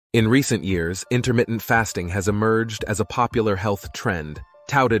In recent years, intermittent fasting has emerged as a popular health trend,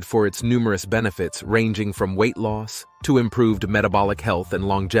 touted for its numerous benefits ranging from weight loss to improved metabolic health and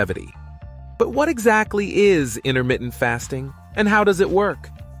longevity. But what exactly is intermittent fasting, and how does it work?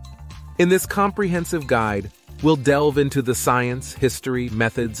 In this comprehensive guide, we'll delve into the science, history,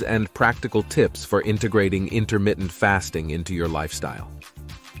 methods, and practical tips for integrating intermittent fasting into your lifestyle.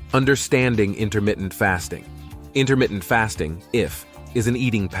 Understanding intermittent fasting. Intermittent fasting, IF, is an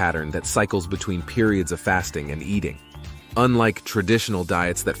eating pattern that cycles between periods of fasting and eating. Unlike traditional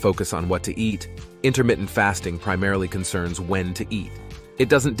diets that focus on what to eat, intermittent fasting primarily concerns when to eat. It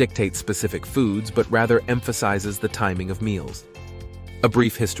doesn't dictate specific foods, but rather emphasizes the timing of meals. A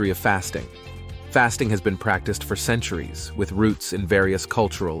brief history of fasting. Fasting has been practiced for centuries, with roots in various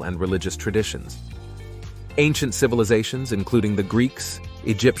cultural and religious traditions. Ancient civilizations, including the Greeks,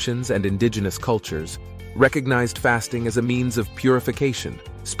 Egyptians, and indigenous cultures, recognized fasting as a means of purification,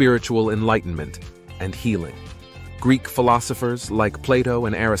 spiritual enlightenment, and healing. Greek philosophers like Plato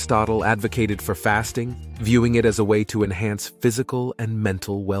and Aristotle advocated for fasting, viewing it as a way to enhance physical and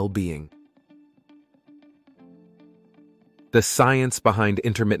mental well-being. The science behind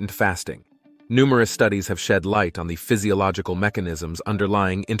intermittent fasting. Numerous studies have shed light on the physiological mechanisms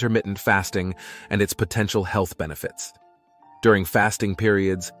underlying intermittent fasting and its potential health benefits. During fasting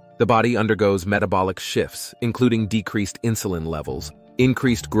periods, the body undergoes metabolic shifts, including decreased insulin levels,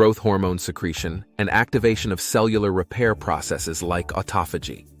 increased growth hormone secretion, and activation of cellular repair processes like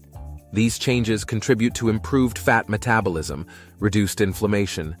autophagy. These changes contribute to improved fat metabolism, reduced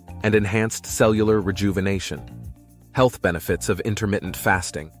inflammation, and enhanced cellular rejuvenation. Health benefits of intermittent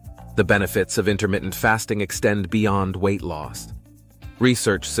fasting. The benefits of intermittent fasting extend beyond weight loss.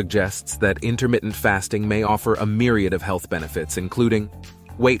 Research suggests that intermittent fasting may offer a myriad of health benefits, including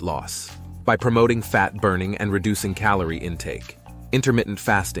weight loss. By promoting fat burning and reducing calorie intake, intermittent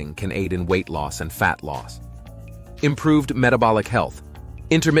fasting can aid in weight loss and fat loss. Improved metabolic health.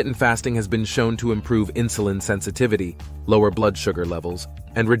 Intermittent fasting has been shown to improve insulin sensitivity, lower blood sugar levels,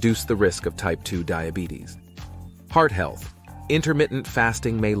 and reduce the risk of type 2 diabetes. Heart health. Intermittent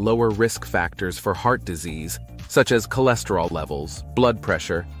fasting may lower risk factors for heart disease, such as cholesterol levels, blood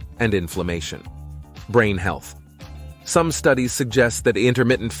pressure, and inflammation. Brain health. Some studies suggest that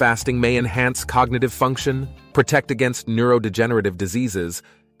intermittent fasting may enhance cognitive function, protect against neurodegenerative diseases,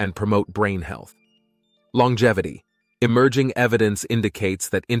 and promote brain health. Longevity. Emerging evidence indicates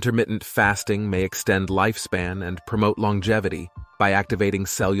that intermittent fasting may extend lifespan and promote longevity by activating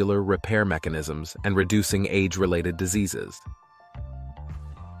cellular repair mechanisms and reducing age-related diseases.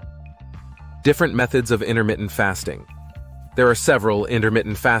 Different methods of intermittent fasting. There are several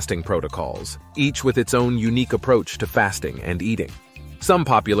intermittent fasting protocols, each with its own unique approach to fasting and eating. Some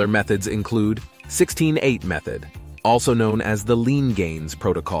popular methods include 16-8 method, also known as the Lean Gains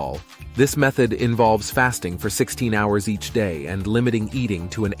protocol. This method involves fasting for 16 hours each day and limiting eating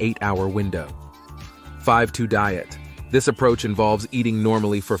to an 8-hour window. 5-2 diet. This approach involves eating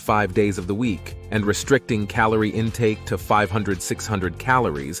normally for 5 days of the week and restricting calorie intake to 500-600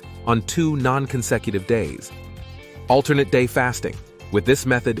 calories on 2 non-consecutive days. Alternate day fasting. With this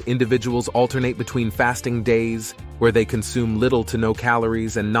method, individuals alternate between fasting days where they consume little to no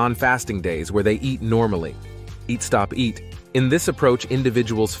calories and non-fasting days where they eat normally. Eat, stop, eat. In this approach,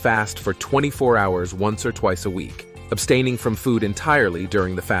 individuals fast for 24 hours once or twice a week, abstaining from food entirely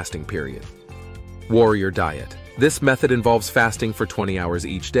during the fasting period. Warrior diet. This method involves fasting for 20 hours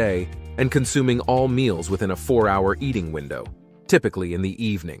each day and consuming all meals within a 4-hour eating window, typically in the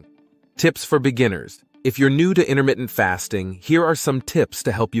evening. Tips for beginners. If you're new to intermittent fasting, here are some tips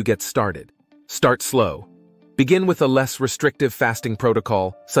to help you get started. Start slow. Begin with a less restrictive fasting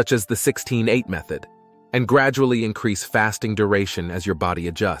protocol, such as the 16-8 method, and gradually increase fasting duration as your body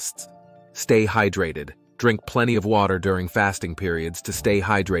adjusts. Stay hydrated. Drink plenty of water during fasting periods to stay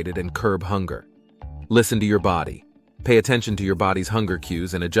hydrated and curb hunger. Listen to your body. Pay attention to your body's hunger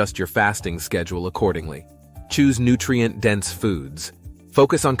cues and adjust your fasting schedule accordingly. Choose nutrient-dense foods.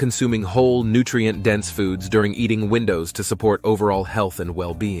 Focus on consuming whole, nutrient-dense foods during eating windows to support overall health and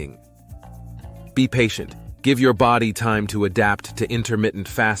well-being. Be patient. Give your body time to adapt to intermittent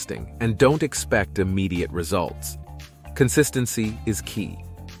fasting and don't expect immediate results. Consistency is key.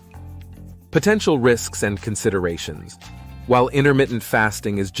 Potential risks and considerations. While intermittent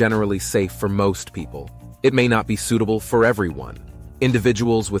fasting is generally safe for most people, it may not be suitable for everyone.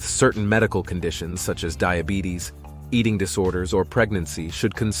 Individuals with certain medical conditions such as diabetes, eating disorders, or pregnancy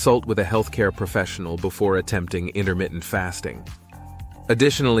should consult with a healthcare professional before attempting intermittent fasting.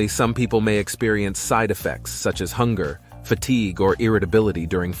 Additionally, some people may experience side effects such as hunger, fatigue, or irritability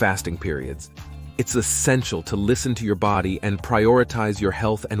during fasting periods. It's essential to listen to your body and prioritize your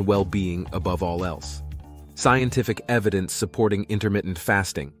health and well-being above all else. Scientific evidence supporting intermittent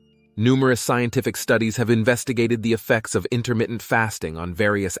fasting. Numerous scientific studies have investigated the effects of intermittent fasting on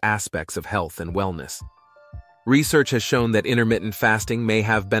various aspects of health and wellness. Research has shown that intermittent fasting may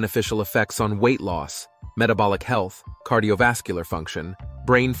have beneficial effects on weight loss, metabolic health, cardiovascular function,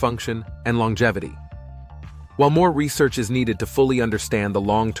 brain function, and longevity. While more research is needed to fully understand the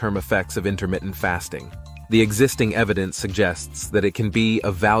long-term effects of intermittent fasting, the existing evidence suggests that it can be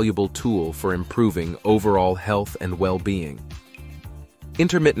a valuable tool for improving overall health and well-being.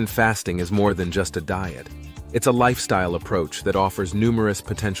 Intermittent fasting is more than just a diet. It's a lifestyle approach that offers numerous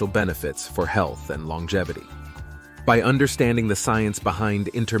potential benefits for health and longevity. By understanding the science behind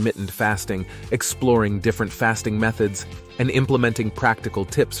intermittent fasting, exploring different fasting methods, and implementing practical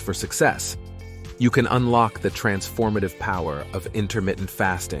tips for success, you can unlock the transformative power of intermittent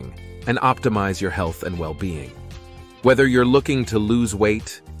fasting and optimize your health and well-being. Whether you're looking to lose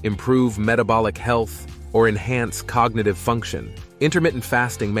weight, improve metabolic health, or enhance cognitive function, intermittent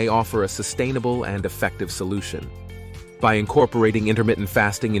fasting may offer a sustainable and effective solution. By incorporating intermittent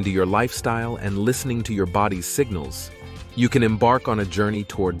fasting into your lifestyle and listening to your body's signals, you can embark on a journey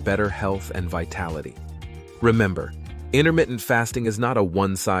toward better health and vitality. Remember, intermittent fasting is not a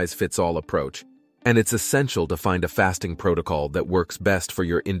one-size-fits-all approach, and it's essential to find a fasting protocol that works best for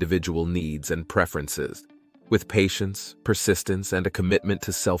your individual needs and preferences. With patience, persistence, and a commitment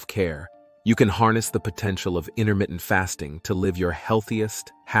to self-care, you can harness the potential of intermittent fasting to live your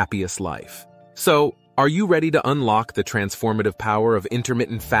healthiest, happiest life. So, are you ready to unlock the transformative power of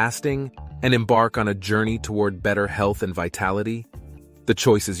intermittent fasting and embark on a journey toward better health and vitality? The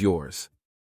choice is yours.